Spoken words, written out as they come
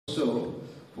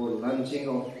for launching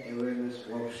of awareness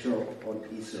workshop on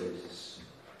e-services.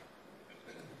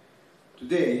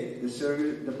 Today,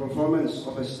 the performance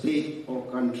of a state or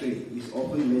country is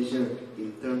often measured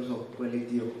in terms of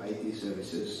quality of IT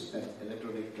services and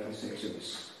electronic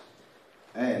transactions.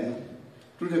 And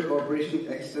through the cooperation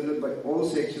extended by all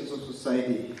sections of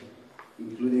society,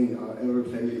 including our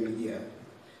ever-friendly media,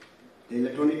 the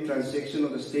electronic transaction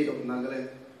of the state of Nagaland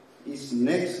is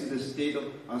next to the state of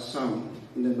Assam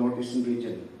in the northeastern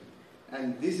region.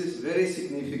 And this is very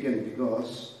significant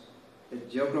because the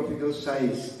geographical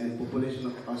size and population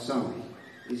of Assam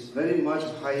is very much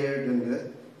higher than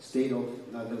the state of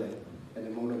Nagaland. And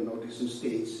among the northeastern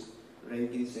states,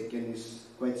 ranking second is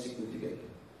quite significant.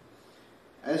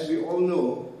 As we all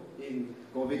know, in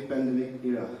COVID pandemic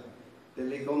era,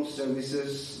 telecom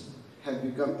services have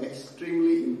become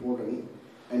extremely important,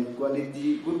 and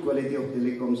good quality of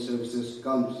telecom services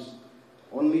comes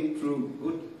only through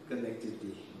good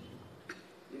connectivity.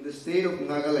 In the state of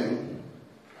Nagaland,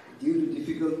 due to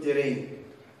difficult terrain,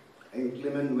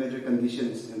 inclement weather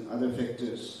conditions and other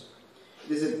factors,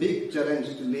 it is a big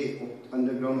challenge to lay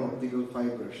underground optical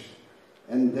fibers,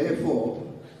 and therefore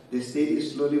the state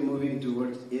is slowly moving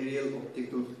towards aerial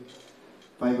optical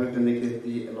fiber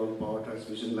connectivity along power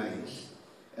transmission lines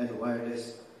and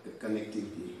wireless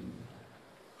connectivity.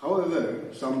 However,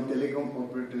 some telecom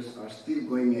operators are still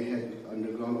going ahead with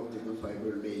underground optical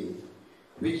fiber laying,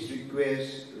 which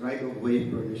requires right-of-way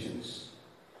permissions.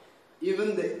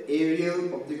 Even the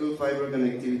aerial optical fiber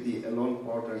connectivity along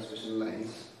power transmission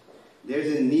lines, there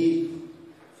is a need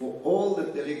for all the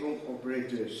telecom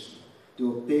operators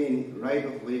to obtain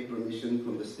right-of-way permission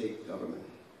from the state government.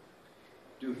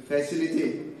 To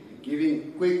facilitate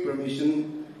giving quick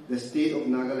permission, the state of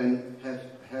Nagaland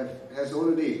has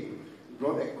already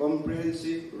brought a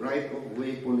comprehensive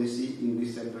right-of-way policy in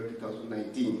December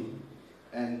 2019,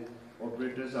 and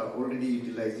operators are already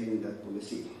utilizing that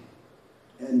policy.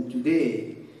 And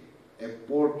today, a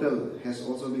portal has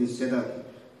also been set up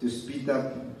to speed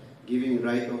up giving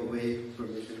right-of-way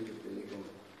permission to telecom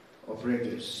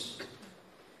operators.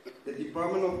 The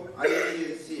Department of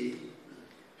IT C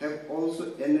have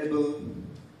also enabled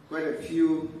quite a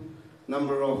few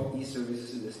number of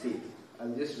e-services in the state.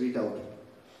 I'll just read out.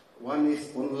 One is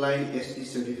online ST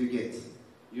certificates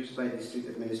used by district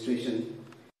administration.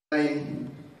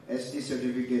 Online ST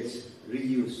certificates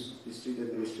reuse district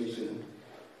administration.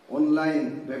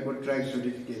 Online backward tribe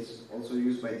certificates also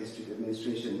used by district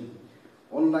administration.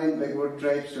 Online backward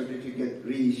tribe certificate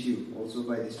reissue also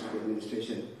by district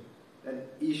administration. An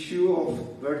issue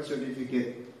of birth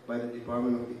certificate by the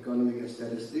Department of Economic and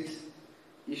Statistics.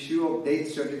 Issue of date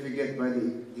certificate by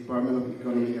the Department of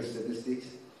Economic and Statistics.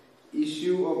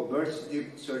 Issue of birth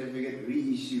certificate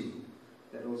reissue,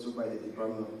 that also by the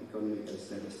Department of Economic and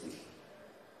Statistics.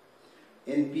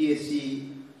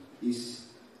 NPSC is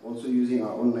also using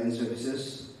our online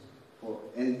services for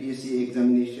NPSC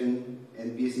examination,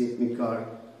 NPSC admit card,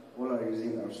 all are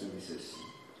using our services.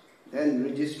 Then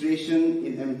registration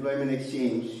in employment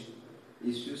exchange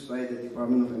is used by the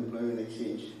Department of Employment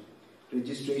Exchange.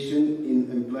 Registration in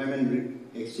employment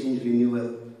exchange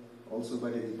renewal, also by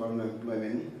the Department of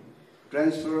Employment.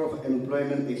 Transfer of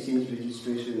employment exchange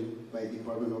registration by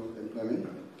Department of Employment.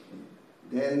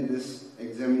 Then this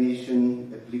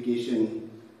examination application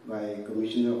by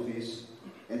Commissioner Office,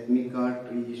 admit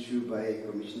card reissue by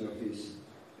Commissioner Office,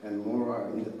 and more are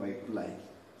in the pipeline.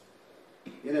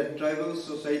 In a tribal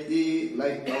society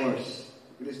like ours,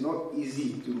 it is not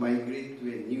easy to migrate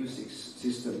to a new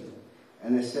system,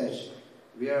 and as such,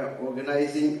 we are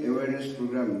organizing awareness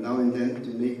program now and then to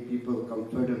make people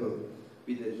comfortable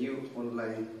with the new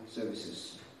online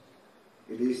services.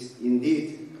 It is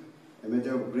indeed a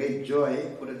matter of great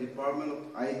joy for the Department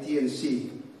of IT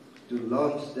C to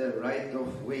launch the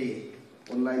right-of-way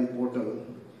online portal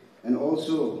and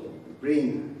also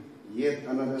bring yet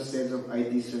another set of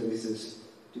IT services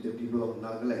to the people of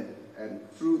Nagaland. And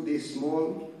through this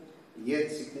small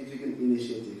yet significant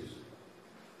initiative,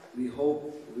 we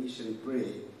hope, wish and pray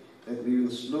that we will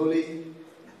slowly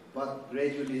but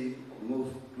gradually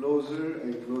move closer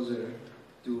and closer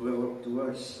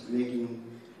towards making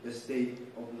the state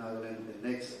of Nagaland the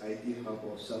next IT hub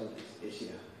of Southeast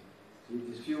Asia. With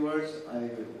these few words, I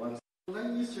will once.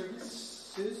 Online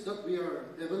services that we are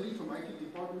availing from IT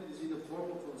department is in the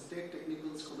form of a state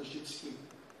technical scholarship scheme,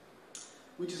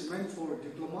 which is meant for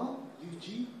diploma,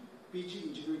 UG, PG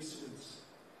engineering students.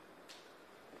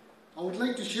 I would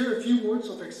like to share a few words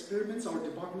of experiments our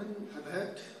department have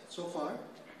had so far.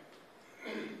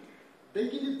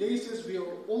 Back in the days, as we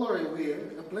all are aware,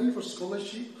 applying for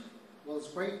scholarship was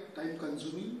quite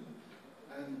time-consuming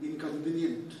and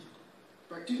inconvenient.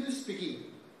 Practically speaking,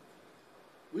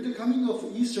 With the coming of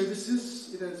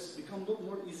e-services, it has become a lot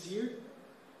more easier,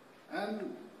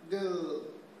 and the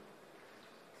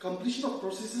completion of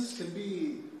processes can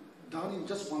be done in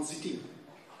just one sitting.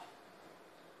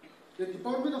 The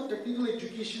Department of Technical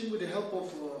Education, with the help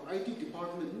of IT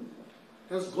department,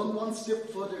 has gone one step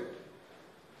further.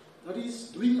 That is,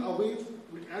 doing away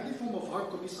with any form of hard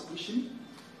copy submission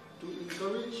to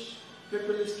encourage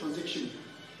paperless transaction.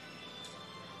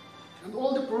 And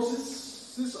all the processes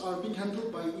are being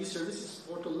handled by e-services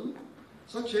portal,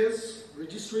 such as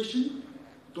registration,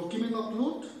 document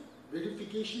upload,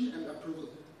 verification, and approval.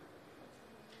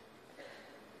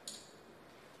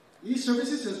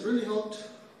 E-services has really helped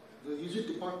the user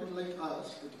department like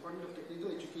us, the Department of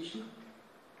Technical Education,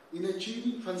 in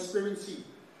achieving transparency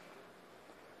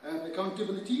and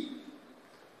accountability,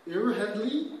 error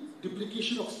handling,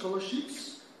 duplication of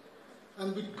scholarships,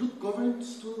 and with good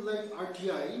governance tools like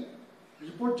RTI,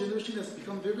 report generation has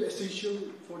become very essential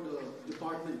for the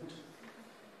department.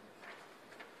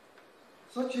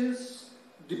 Such as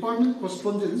department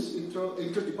correspondence,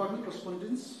 inter-department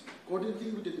correspondence,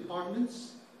 coordinating with the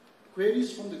departments,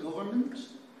 queries from the government,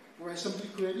 or assembly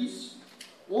queries,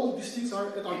 all these things are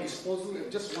at our disposal at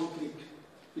just one click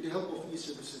with the help of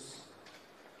e-services.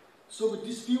 So with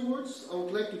these few words, I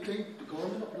would like to thank the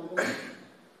Government of Nagaland,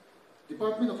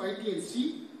 Department of IT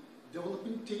C,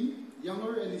 Developing Team,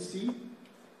 Younger and his team,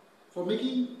 for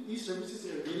making e-services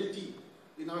a reality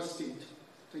in our state.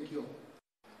 Thank you all.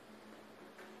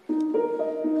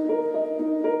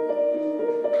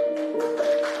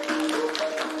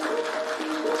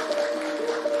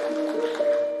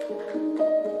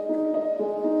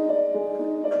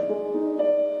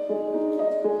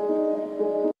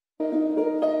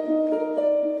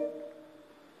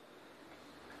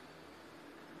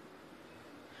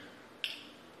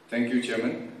 Thank you,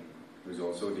 Chairman, who is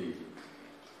also the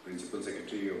Principal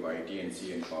Secretary of IT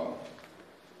C and NRE,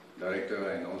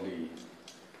 Director and all the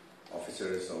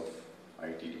officers of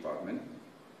IT department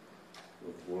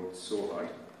who have worked so hard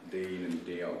day in and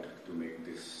day out to make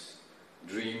this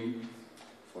dream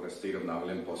for the state of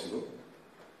Nagaland possible.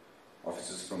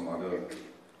 Officers from other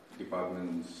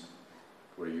departments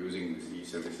who are using these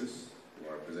e-services who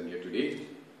are present here today,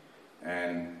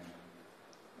 and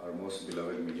our most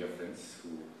beloved media friends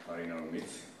who are in our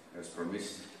midst. As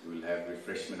promised, we will have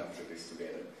refreshment after this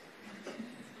together.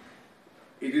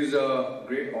 It is a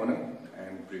great honor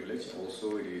and privilege.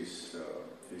 Also, it is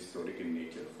historic in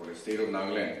nature for the state of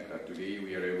Nagaland that today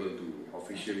we are able to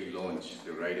officially launch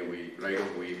the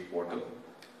right-of-way portal,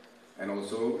 and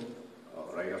also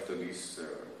right after this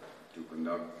to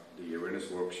conduct the awareness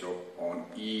workshop on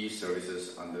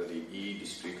e-services under the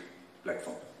e-district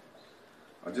platform.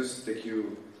 I'll just take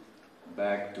you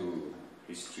back to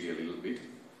history a little bit,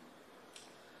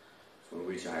 for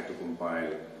which I had to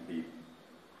compile the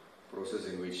process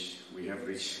in which we have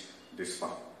reached this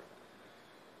far.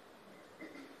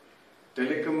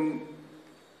 Telecom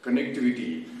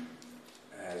connectivity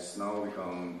has now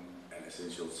become an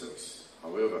essential service.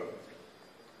 However,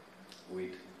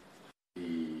 with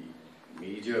the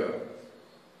major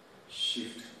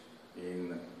shift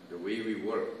in the way we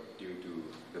work due to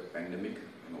the pandemic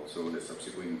and also the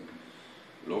subsequent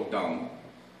lockdown,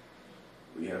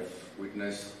 we have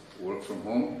witnessed work from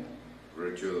home,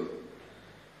 virtual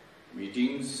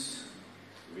meetings,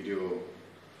 video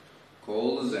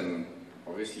calls, and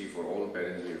obviously for all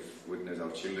parents we have witnessed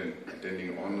our children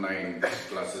attending online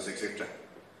classes, etc.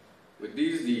 With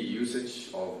these, the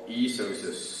usage of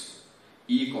e-services,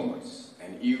 e-commerce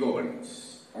and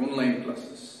e-governance, online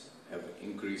classes have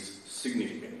increased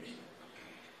significantly.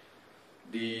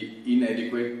 The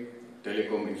inadequate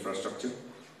telecom infrastructure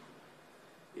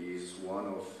is one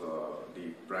of the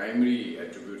primary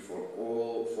attribute for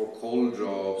call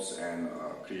drops and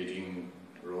creating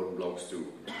roadblocks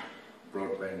to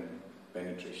broadband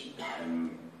penetration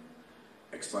and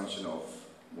expansion of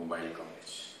mobile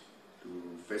coverage. To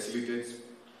facilitate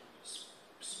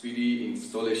speedy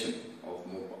installation of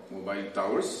mobile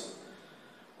towers,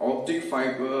 optic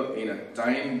fiber in a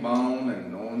time-bound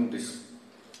and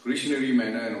non-discretionary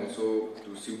manner, and also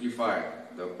to simplify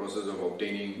the process of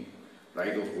obtaining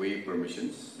right-of-way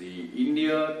permissions, the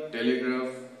India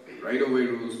Telegraph Right-of-Way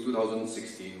Rules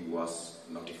 2016 was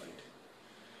notified.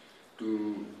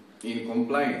 In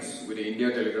compliance with the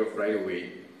India Telegraph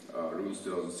Right-of-Way Rules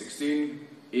 2016,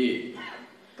 a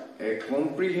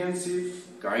comprehensive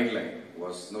guideline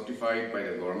was notified by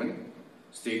the government,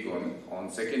 state government, on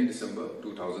 2nd December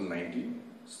 2019,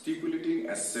 stipulating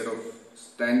a set of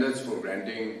standards for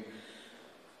granting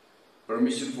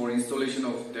permission for installation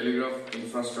of telegraph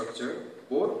infrastructure,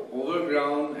 both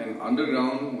overground and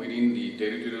underground, within the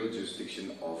territorial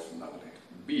jurisdiction of Nagaland,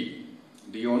 B.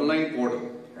 The online portal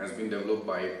has been developed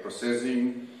by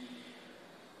processing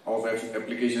of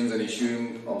applications and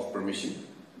issuing of permission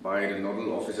by the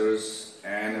nodal officers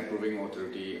and approving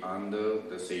authority under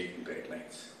the said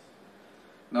guidelines.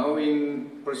 Now,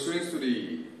 in pursuance to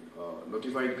the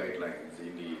notified guidelines,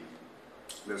 in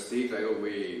the state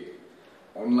right-of-way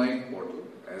online portal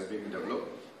has been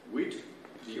developed with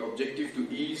the objective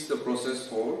to ease the process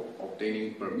for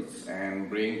obtaining permits and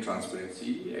bring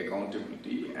transparency,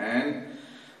 accountability, and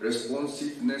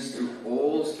responsiveness to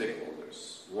all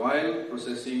stakeholders while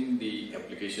processing the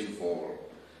application for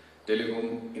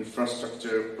telecom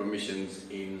infrastructure permissions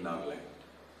in Nagaland.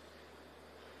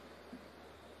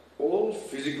 All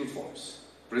physical forms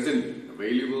presently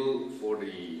available for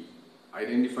the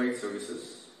identified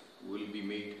services will be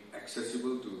made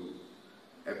accessible to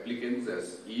applicants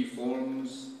as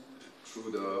e-forms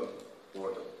through the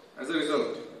portal. As a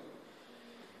result,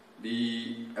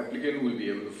 the applicant will be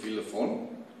able to fill a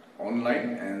form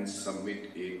online and submit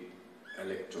it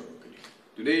electronically.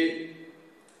 Today,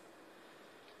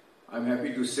 I'm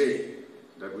happy to say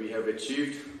that we have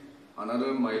achieved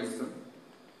another milestone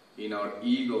in our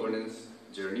e-governance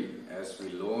journey as we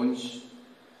launch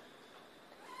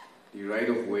the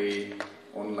right-of-way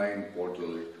online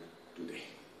portal today.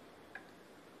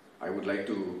 I would like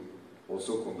to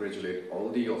also congratulate all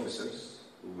the officers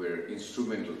who were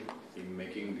instrumental in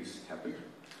making this happen,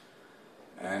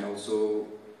 and also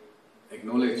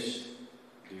acknowledge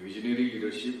the visionary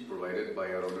leadership provided by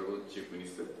our Honorable Chief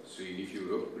Minister, Sri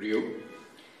Nephew Rio.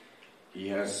 He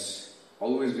has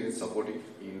always been supportive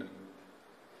in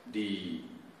the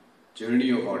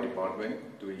journey of our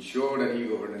department to ensure that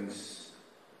e-governance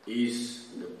is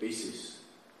the basis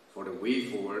for the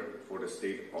way forward for the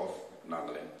state of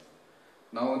Nagaland.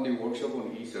 Now, on the workshop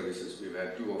on e-services, we've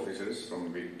had two officers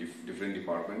from different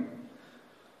departments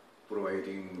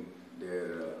providing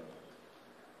their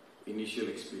initial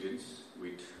experience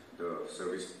with the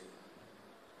service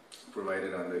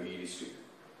provided under e-district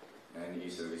and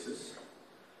e-services.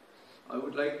 I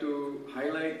would like to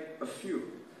highlight a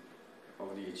few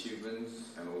of the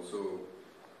achievements and also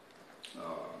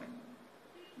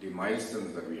the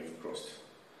milestones that we have crossed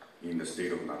in the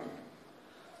state of Nagaland.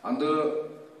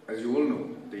 As you all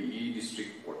know, the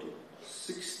e-district portal,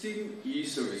 16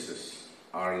 e-services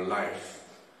are live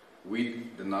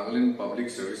with the Nagaland Public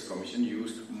Service Commission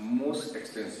used most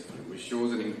extensively, which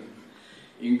shows an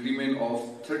increment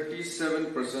of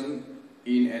 37%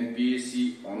 in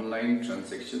NPSC Online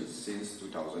Transactions since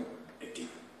 2018.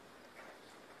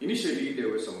 Initially, there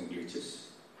were some glitches,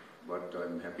 but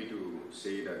I'm happy to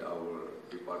say that our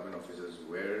department officers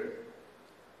were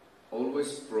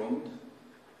always prompt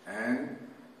and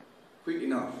quick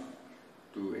enough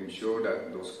to ensure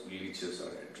that those glitches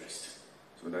are addressed.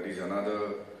 So that is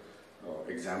another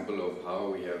example of how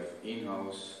we have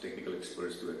in-house technical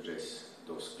experts to address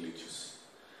those glitches.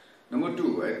 Number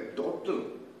two, a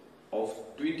total of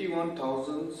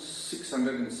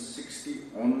 21,660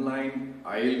 online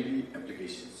ILP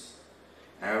applications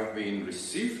have been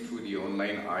received through the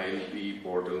Online ILP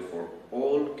portal for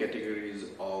all categories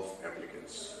of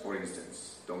applicants. For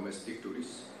instance, domestic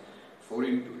tourists,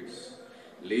 foreign tourists,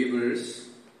 laborers,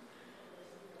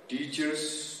 teachers,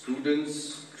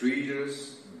 students,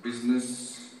 traders,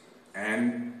 business,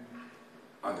 and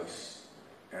others.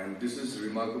 And this is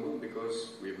remarkable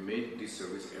because we've made this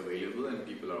service available and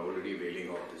people are already availing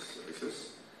of these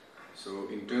services. So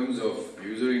in terms of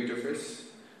user interface,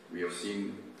 we have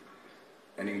seen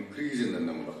an increase in the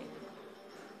number.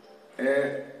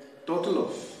 A total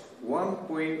of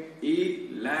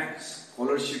 1.8 lakh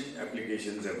scholarship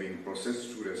applications have been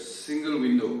processed through a single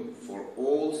window for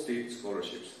all state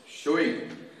scholarships, showing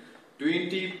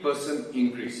 20%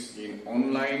 increase in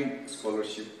online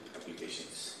scholarship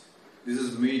applications. This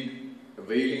has made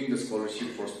availing the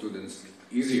scholarship for students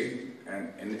easier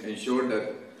and ensure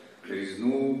that there is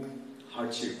no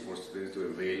hardship for students to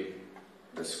avail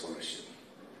the scholarship.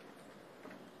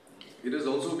 It is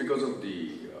also because of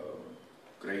the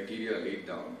criteria laid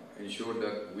down, ensure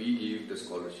that we give the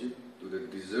scholarship to the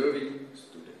deserving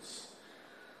students.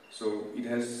 So it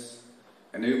has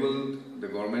enabled the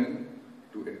government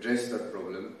to address that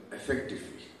problem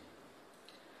effectively.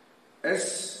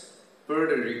 As per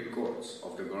the records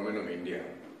of the Government of India,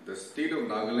 the state of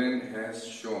Nagaland has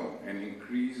shown an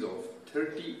increase of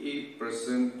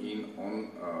 38%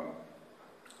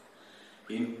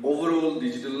 in overall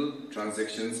digital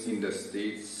transactions in the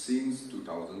state since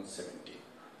 2017.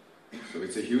 So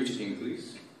it's a huge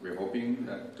increase. We're hoping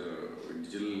that with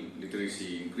digital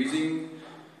literacy increasing,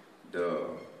 the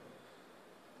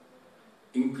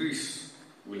increase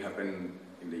will happen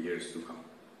in the years to come.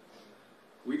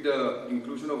 With the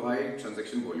inclusion of high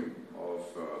transaction volume of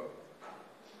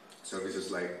services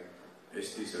like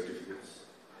ST certificates,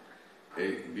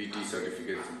 BT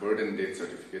certificates, birth and death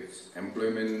certificates,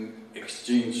 employment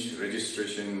exchange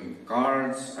registration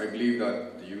cards, I believe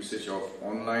that the usage of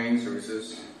online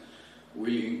services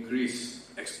will increase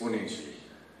exponentially,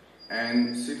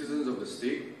 and citizens of the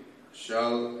state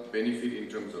shall benefit in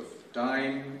terms of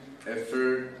time,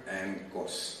 effort and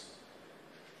cost.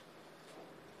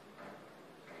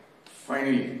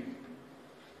 Finally,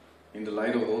 in the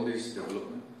light of all this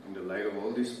development, in the light of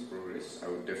all this progress, I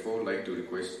would therefore like to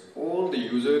request all the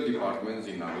user departments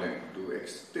in Nagaland to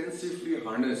extensively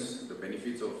harness the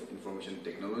benefits of information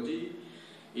technology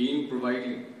in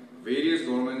providing various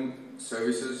government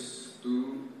services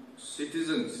to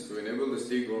citizens to enable the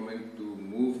state government to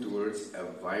move towards a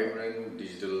vibrant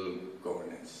digital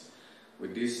governance.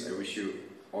 With this, I wish you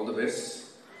all the best.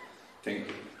 Thank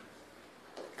you.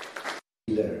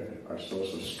 Our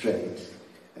source of strength,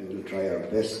 and we'll try our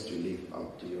best to live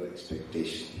up to your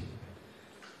expectation.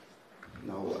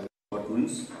 Now,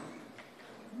 departments,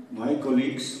 my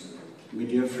colleagues,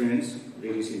 media friends,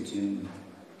 ladies and gentlemen,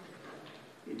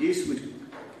 it is with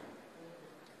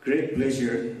great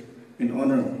pleasure and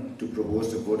honor to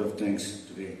propose the vote of thanks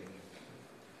today.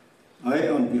 I,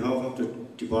 on behalf of the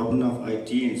Department of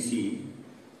IT and C,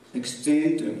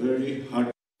 extend a very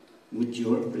hearty with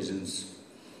your presence.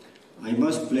 I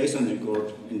must place on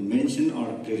record and mention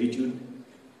our gratitude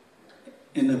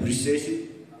and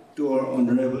appreciation to our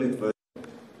honorable advisor.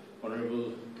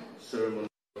 Honorable Sir,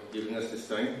 for giving us this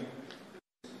time.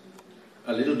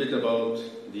 A little bit about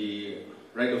the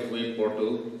right-of-way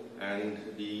portal and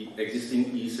the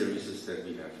existing e-services that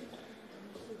we have.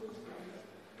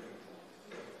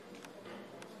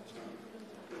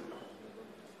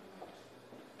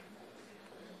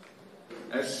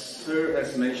 As Sir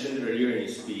has mentioned earlier in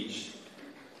his speech,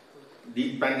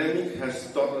 the pandemic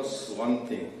has taught us one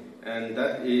thing, and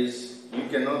that is you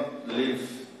cannot live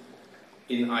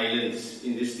in islands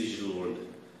in this digital world.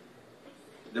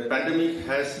 The pandemic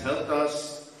has helped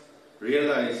us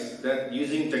realize that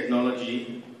using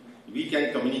technology, we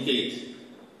can communicate,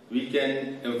 we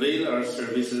can avail our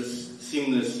services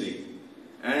seamlessly,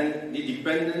 and the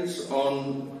dependence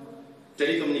on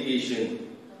telecommunication,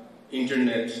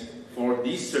 internet, for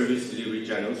these service delivery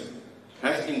channels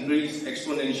has increased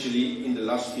exponentially in the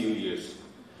last few years.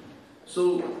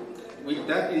 So, with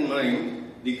that in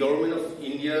mind, the government of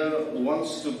India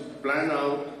wants to plan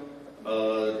out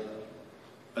a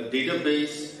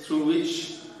database through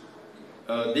which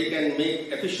they can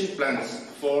make efficient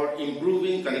plans for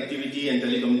improving connectivity and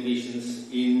telecommunications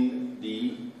in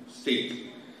the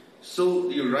state. So,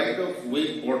 the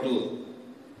right-of-way portal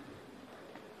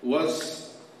was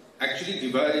actually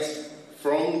devised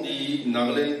from the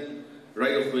Nagaland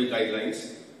right-of-way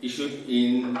guidelines issued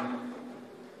in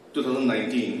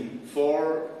 2019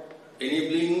 for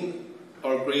enabling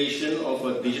or creation of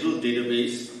a digital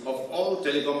database of all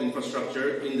telecom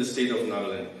infrastructure in the state of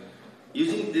Nagaland.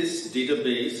 Using this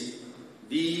database,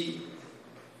 the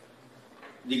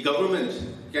government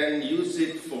can use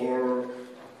it for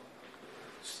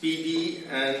speedy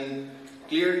and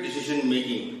clear decision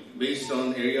making based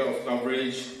on area of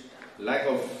coverage, lack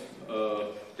of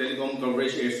telecom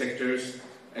coverage area sectors,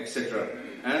 etc.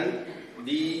 And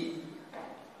the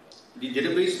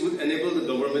database would enable the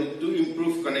government to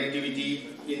improve connectivity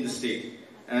in the state.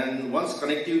 And once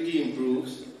connectivity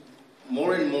improves,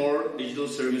 more and more digital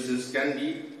services can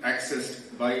be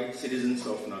accessed by citizens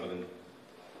of Nagaland.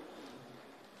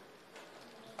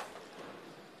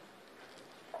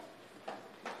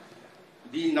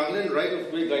 The Nagaland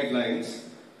right-of-way guidelines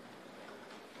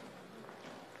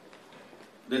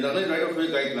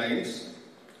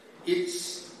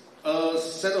it's a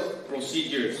set of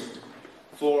procedures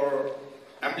for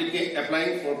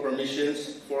applying for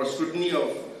permissions, for scrutiny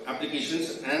of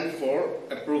applications and for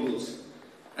approvals.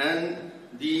 And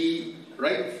the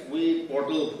right-of-way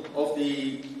portal of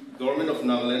the Government of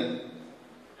Nagaland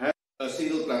has a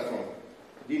single platform.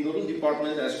 The nodal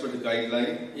department as per the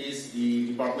guideline is the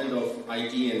Department of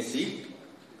IT and C,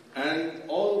 and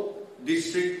all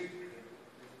district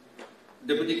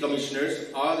deputy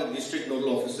commissioners are the district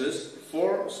nodal officers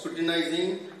for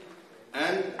scrutinizing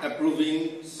and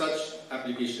approving such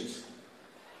applications.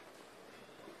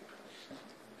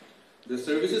 The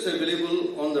services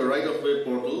available on the right-of-way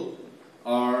portal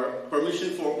are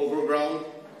permission for overground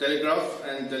telegraph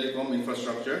and telecom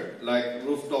infrastructure like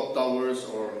rooftop towers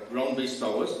or ground-based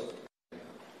towers.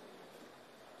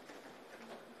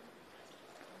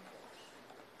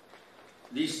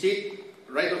 The state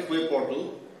right-of-way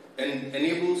portal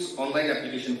enables online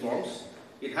application forms.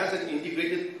 It has an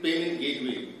integrated payment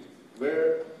gateway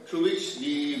through which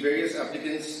the various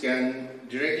applicants can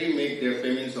directly make their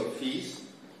payments of fees.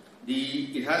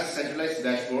 It has centralized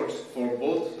dashboards for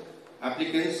both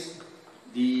applicants,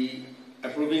 the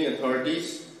approving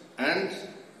authorities, and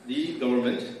the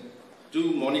government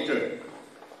to monitor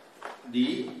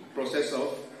the process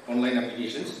of online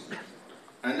applications.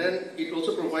 And then it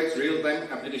also provides real-time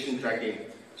application tracking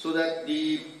so that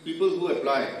the people who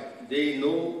apply, they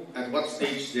know at what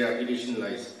stage their application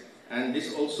lies. And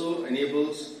this also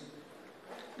enables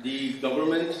the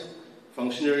government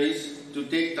functionaries to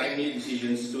take timely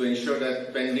decisions to ensure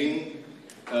that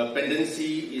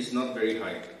pendency is not very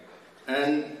high.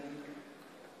 And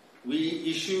we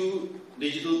issue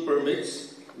digital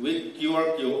permits with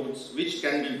QR codes which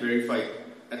can be verified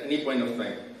at any point of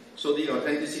time. So the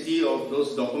authenticity of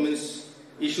those documents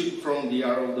issued from the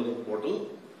RO portal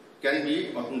can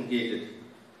be authenticated.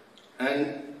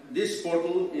 And this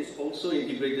portal is also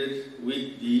integrated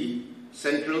with the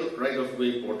central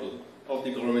right-of-way portal of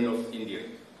the Government of India.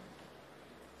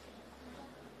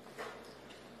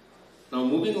 Now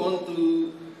moving on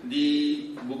to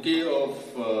the bouquet of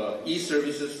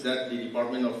e-services that the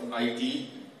Department of IT,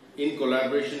 in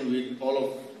collaboration with all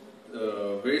of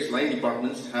various line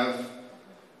departments, have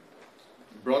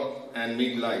brought and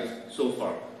made live so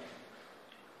far.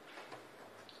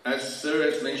 As Sir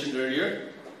has mentioned earlier,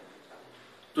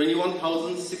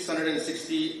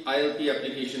 21,660 ILP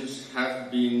applications have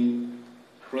been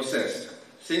processed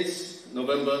since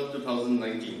November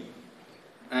 2019.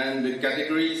 And the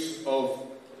categories of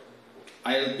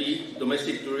ILP,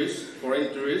 domestic tourists,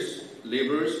 foreign tourists,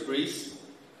 laborers, priests,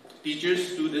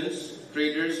 teachers, students,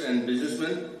 traders and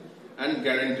businessmen, and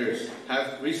guarantors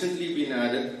have recently been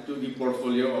added to the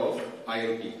portfolio of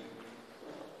ILP.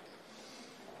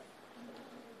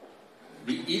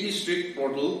 The e-district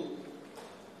portal,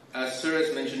 as Sir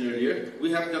has mentioned earlier,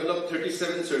 we have developed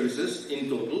 37 services in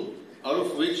total, out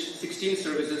of which 16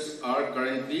 services are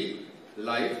currently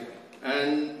live,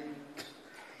 and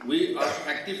we are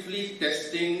actively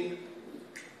testing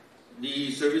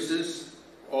the services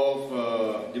of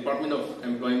Department of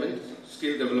Employment,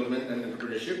 Skill Development and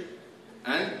Entrepreneurship,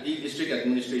 and the district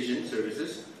administration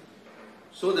services,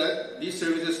 so that these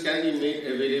services can be made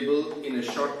available in a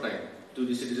short time to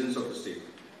the citizens of the state.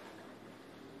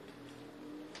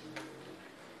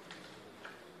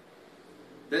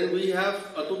 Then we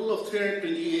have a total of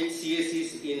 328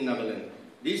 CACs in Nagaland.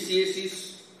 These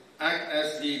CACs act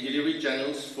as the delivery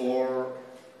channels for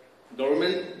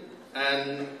government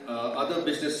and other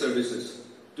business services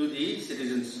to the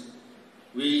citizens.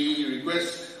 We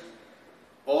request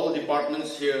all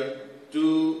departments here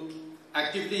to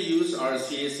actively use our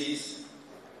CACs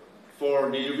for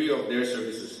delivery of their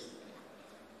services.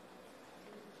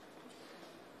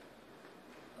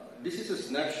 This is a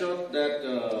snapshot that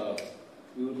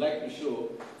we would like to show.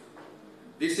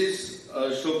 This is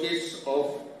a showcase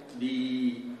of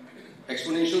the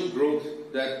exponential growth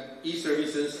that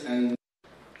e-services, and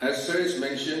as Sir has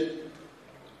mentioned,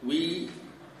 we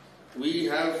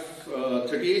have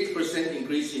 38%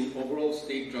 increase in overall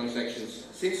state transactions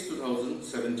since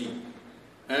 2017.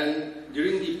 And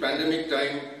during the pandemic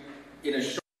time, in a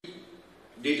short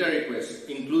data request,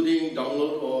 including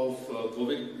download of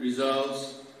COVID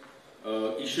results,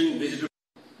 issuing digital,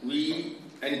 we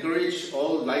encourage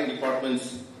all line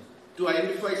departments to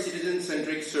identify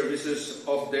citizen-centric services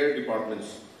of their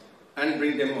departments and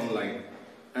bring them online.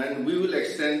 And we will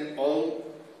extend all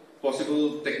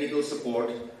possible technical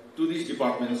support to these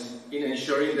departments in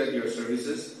ensuring that your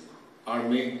services are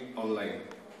made online.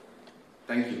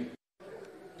 Thank you.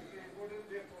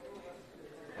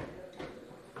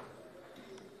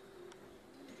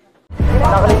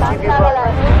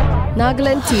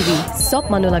 Nagaland TV, Sop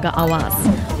Manulaga Awas.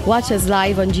 Watch us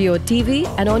live on Geo TV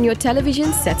and on your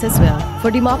television sets as well.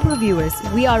 For Dimapur viewers,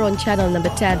 we are on channel number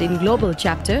 10 in Global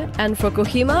Chapter, and for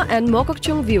Kohima and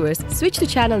Mokokchung viewers, switch to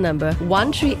channel number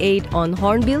 138 on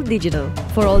Hornbill Digital.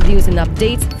 For all news and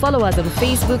updates, follow us on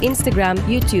Facebook, Instagram,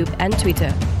 YouTube and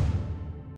Twitter.